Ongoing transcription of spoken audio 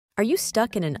Are you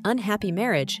stuck in an unhappy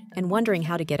marriage and wondering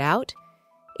how to get out?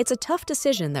 It's a tough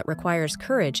decision that requires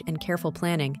courage and careful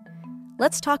planning.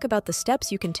 Let's talk about the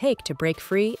steps you can take to break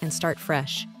free and start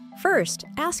fresh. First,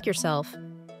 ask yourself,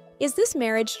 is this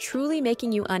marriage truly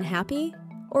making you unhappy,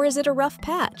 or is it a rough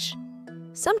patch?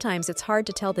 Sometimes it's hard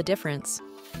to tell the difference.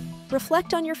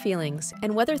 Reflect on your feelings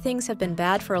and whether things have been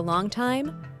bad for a long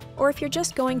time, or if you're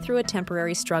just going through a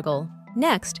temporary struggle.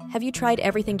 Next, have you tried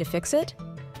everything to fix it?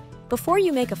 Before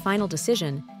you make a final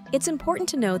decision, it's important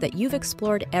to know that you've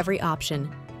explored every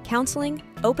option: counseling,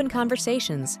 open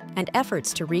conversations, and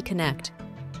efforts to reconnect.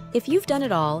 If you've done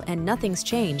it all and nothing's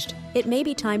changed, it may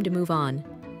be time to move on.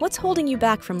 What's holding you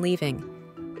back from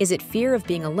leaving? Is it fear of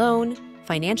being alone,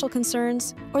 financial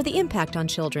concerns, or the impact on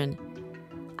children?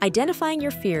 Identifying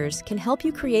your fears can help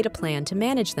you create a plan to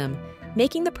manage them,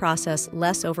 making the process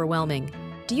less overwhelming.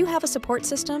 Do you have a support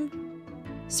system?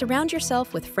 Surround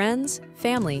yourself with friends,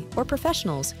 family, or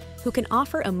professionals who can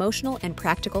offer emotional and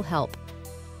practical help.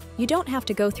 You don't have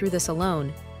to go through this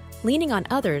alone. Leaning on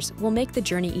others will make the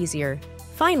journey easier.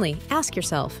 Finally, ask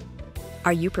yourself,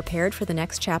 are you prepared for the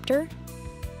next chapter?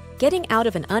 Getting out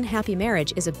of an unhappy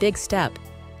marriage is a big step,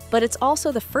 but it's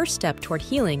also the first step toward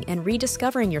healing and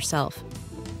rediscovering yourself.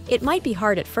 It might be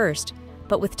hard at first,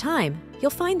 but with time,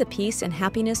 you'll find the peace and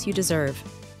happiness you deserve.